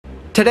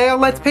Today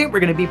on Let's Paint, we're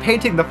going to be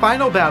painting the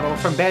final battle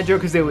from Banjo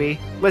Kazooie.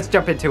 Let's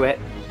jump into it.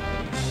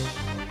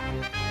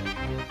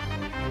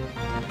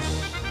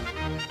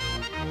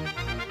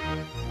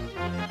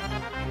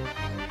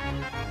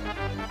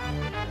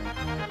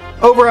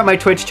 Over on my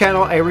Twitch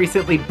channel, I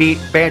recently beat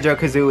Banjo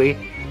Kazooie,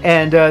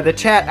 and the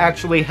chat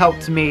actually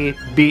helped me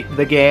beat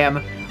the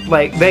game.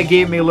 Like, they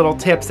gave me little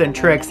tips and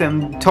tricks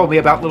and told me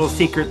about little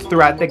secrets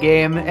throughout the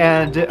game,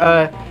 and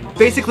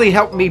basically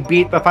helped me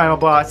beat the final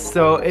boss.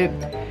 So it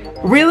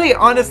really,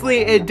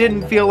 honestly, it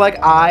didn't feel like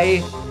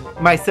I,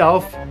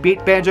 myself,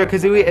 beat Banjo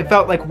Kazooie. It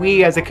felt like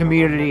we as a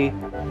community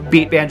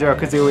beat Banjo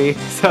Kazooie.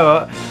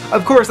 So,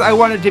 of course, I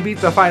wanted to beat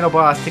the final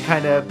boss to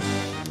kind of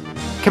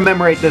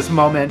commemorate this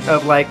moment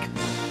of, like,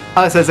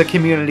 us as a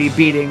community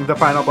beating the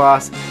final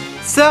boss.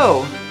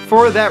 So,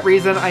 for that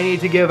reason, I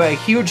need to give a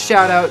huge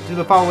shout out to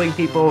the following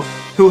people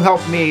who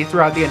helped me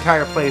throughout the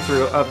entire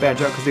playthrough of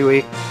Banjo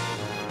Kazooie.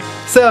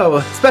 So,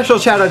 special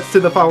shout outs to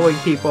the following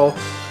people: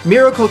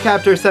 Miracle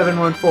Captor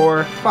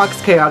 714,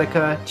 Fox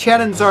Chaotica,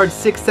 Channonzard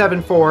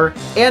 674,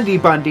 Andy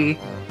Bundy,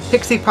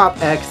 Pixie Pop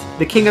X,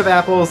 The King of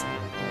Apples,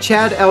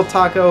 Chad El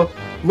Taco,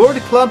 Lord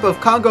Clump of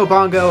Congo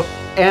Bongo,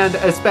 and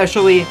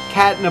especially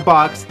Cat in a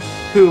Box,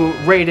 who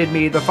raided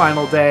me the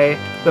final day,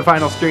 the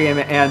final stream,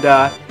 and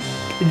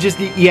just,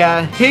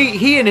 yeah,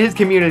 he and his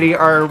community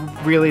are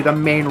really the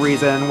main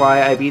reason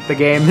why I beat the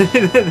game.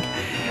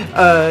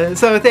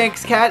 So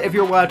thanks, Cat, if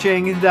you're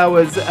watching. That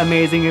was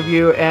amazing of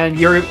you, and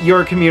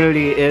your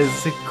community is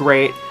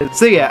great.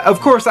 So yeah, of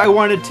course I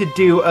wanted to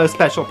do a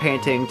special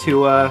painting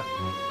to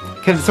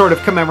sort of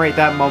commemorate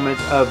that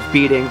moment of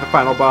beating the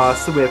final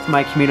boss with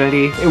my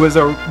community. It was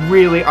a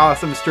really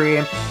awesome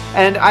stream,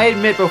 and I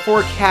admit,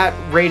 before Cat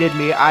raided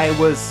me, I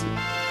was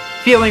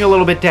feeling a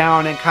little bit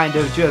down and kind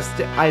of just,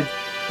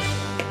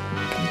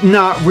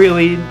 not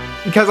really,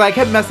 because I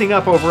kept messing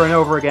up over and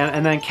over again,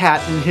 and then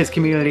Cat and his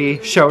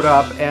community showed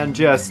up and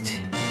just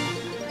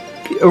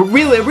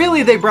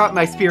really they brought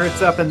my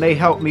spirits up and they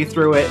helped me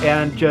through it,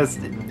 and just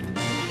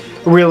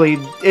really,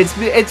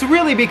 it's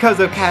really because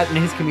of Cat and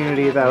his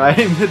community that I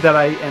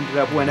ended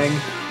up winning,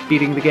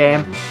 beating the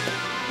game.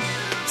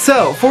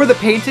 So for the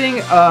painting,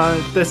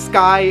 the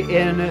sky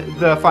in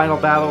the final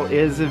battle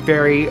is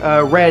very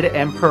red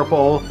and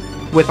purple,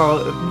 with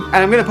and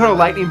I'm gonna put a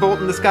lightning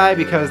bolt in the sky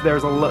because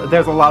there's a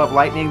lot of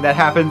lightning that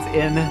happens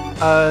in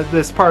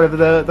this part of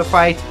the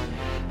fight,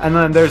 and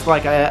then there's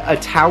like a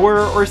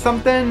tower or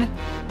something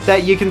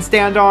that you can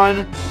stand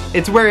on.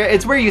 It's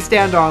where you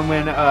stand on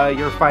when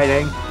you're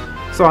fighting.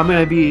 So I'm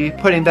going to be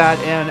putting that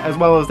in, as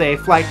well as a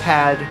flight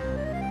pad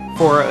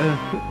for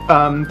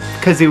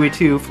Kazooie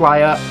to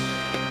fly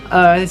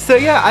up. So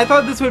yeah, I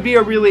thought this would be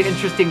a really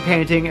interesting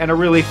painting and a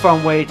really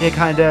fun way to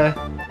kind of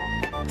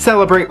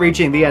celebrate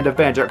reaching the end of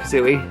Banjo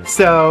Kazooie.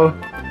 So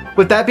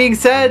with that being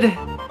said,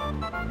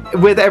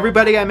 with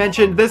everybody I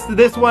mentioned,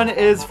 this one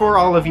is for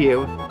all of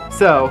you.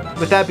 So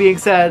with that being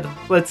said,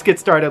 let's get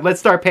started. Let's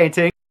start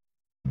painting.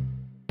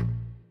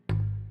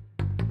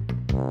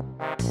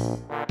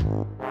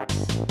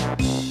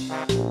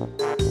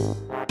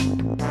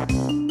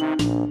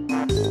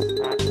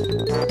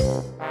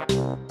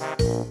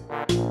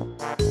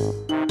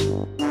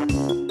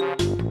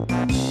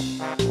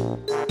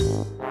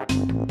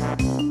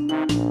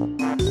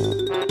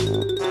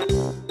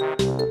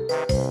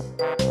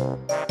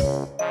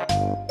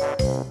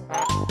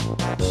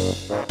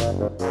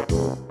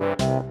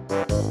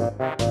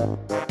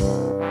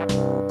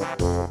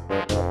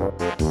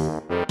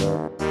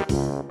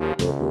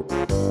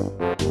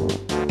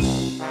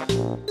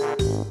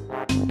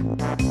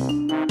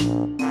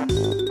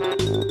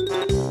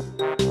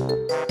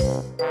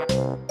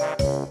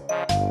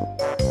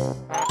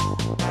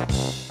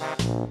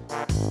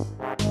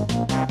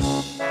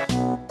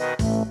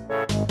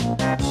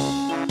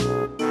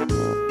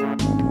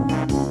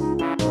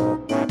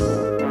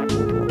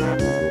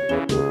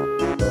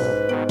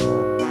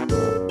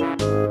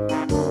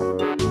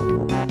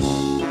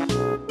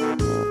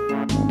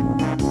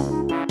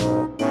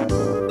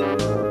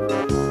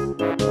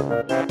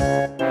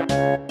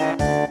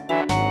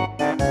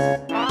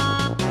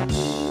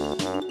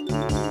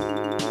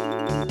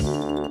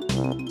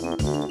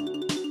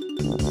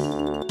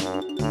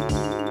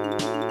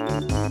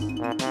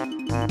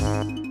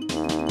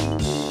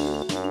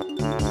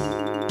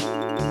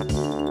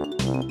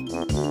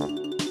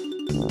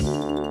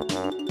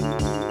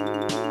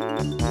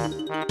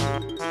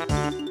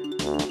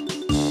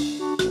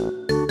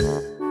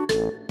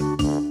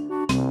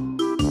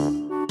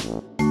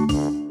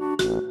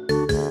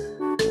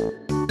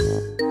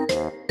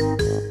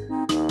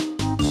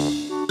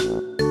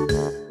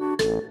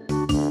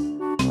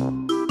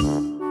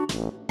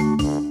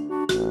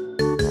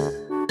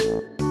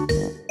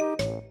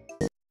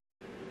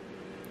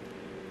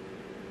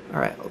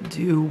 Alright, I'll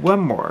do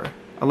one more.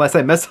 Unless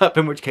I mess up,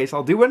 in which case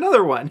I'll do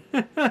another one.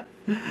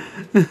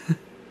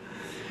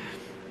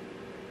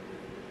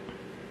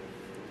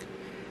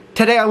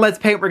 Today on Let's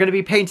Paint, we're going to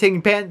be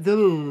painting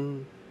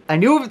I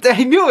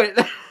knew it!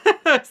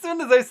 As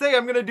soon as I say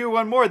I'm gonna do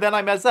one more, then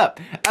I mess up.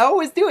 I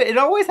always do it. It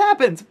always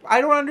happens.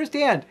 I don't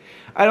understand.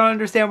 I don't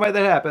understand why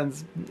that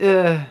happens.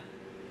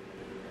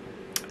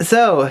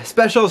 So,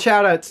 special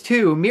shoutouts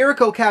to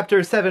Miracle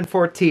Captor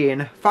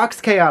 714, Fox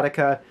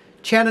Chaotica,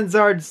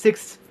 Chanonzard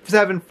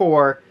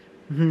 674.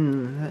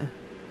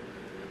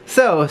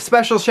 So,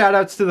 special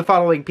shoutouts to the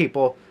following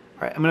people.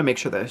 Alright, I'm gonna make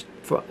sure the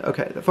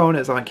phone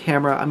is on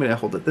camera. I'm gonna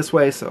hold it this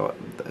way so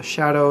the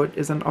shadow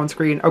isn't on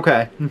screen.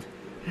 Okay.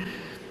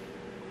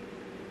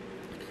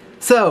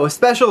 So,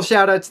 special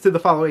shoutouts to the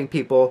following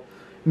people.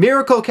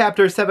 Miracle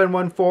Captor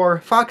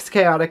 714, Fox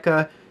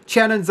Chaotica,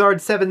 Chanonzard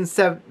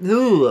 77...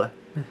 Ugh.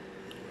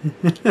 You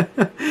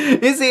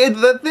see,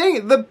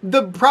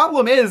 the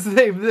problem is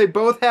they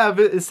both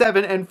have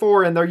 7 and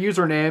 4 in their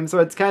username, so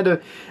it's kind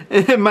of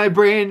my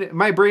brain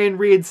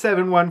reads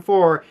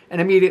 714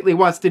 and immediately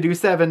wants to do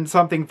 7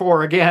 something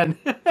 4 again.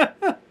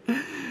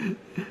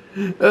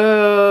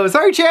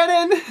 Sorry,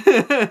 Shannon.